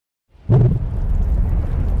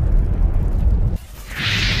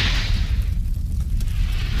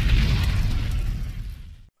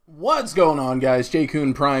What's going on, guys?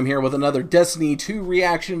 Jkun Prime here with another Destiny 2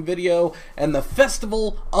 reaction video, and the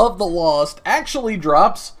Festival of the Lost actually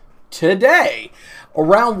drops today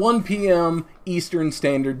around 1 p.m. Eastern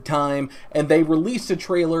Standard Time, and they released a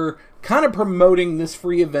trailer kind of promoting this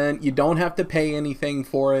free event. You don't have to pay anything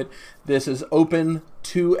for it. This is open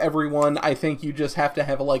to everyone. I think you just have to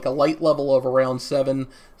have like a light level of around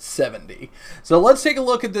 770. So let's take a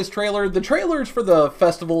look at this trailer. The trailers for the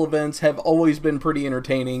festival events have always been pretty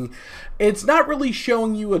entertaining. It's not really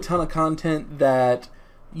showing you a ton of content that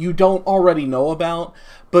you don't already know about,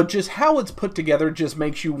 but just how it's put together just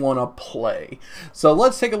makes you want to play. So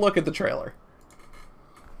let's take a look at the trailer.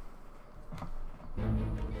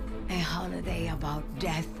 A holiday about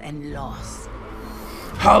death and loss.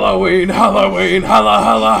 Halloween, Halloween,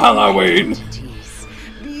 Halloween.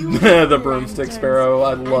 The broomstick sparrow.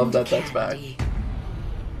 I love that that's back.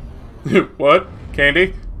 What?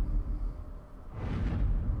 Candy?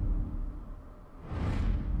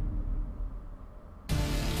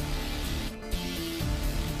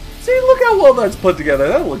 See, look how well that's put together.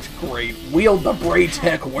 That looks great. Wield the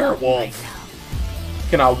Braytech werewolf.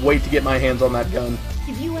 Cannot wait to get my hands on that gun.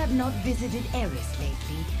 If you have not visited Eris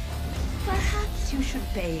lately, perhaps you should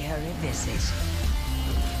pay her a visit.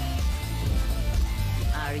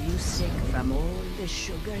 Are you sick from all the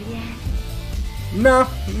sugar yet? No,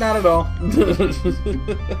 not at all.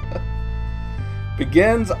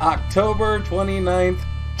 Begins October 29th.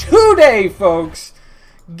 Today, folks!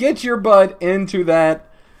 Get your butt into that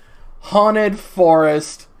haunted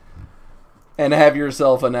forest and have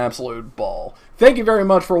yourself an absolute ball. Thank you very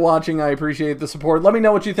much for watching. I appreciate the support. Let me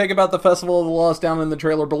know what you think about the Festival of the Lost down in the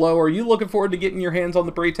trailer below. Are you looking forward to getting your hands on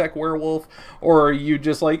the Braytech werewolf? Or are you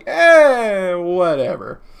just like,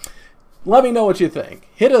 whatever? Let me know what you think.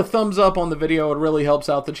 Hit a thumbs up on the video. It really helps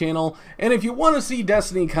out the channel. And if you want to see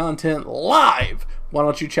Destiny content live, why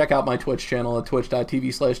don't you check out my Twitch channel at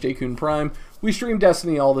twitch.tv/JkunPrime. We stream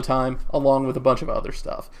Destiny all the time, along with a bunch of other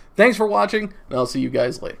stuff. Thanks for watching, and I'll see you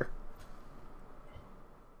guys later.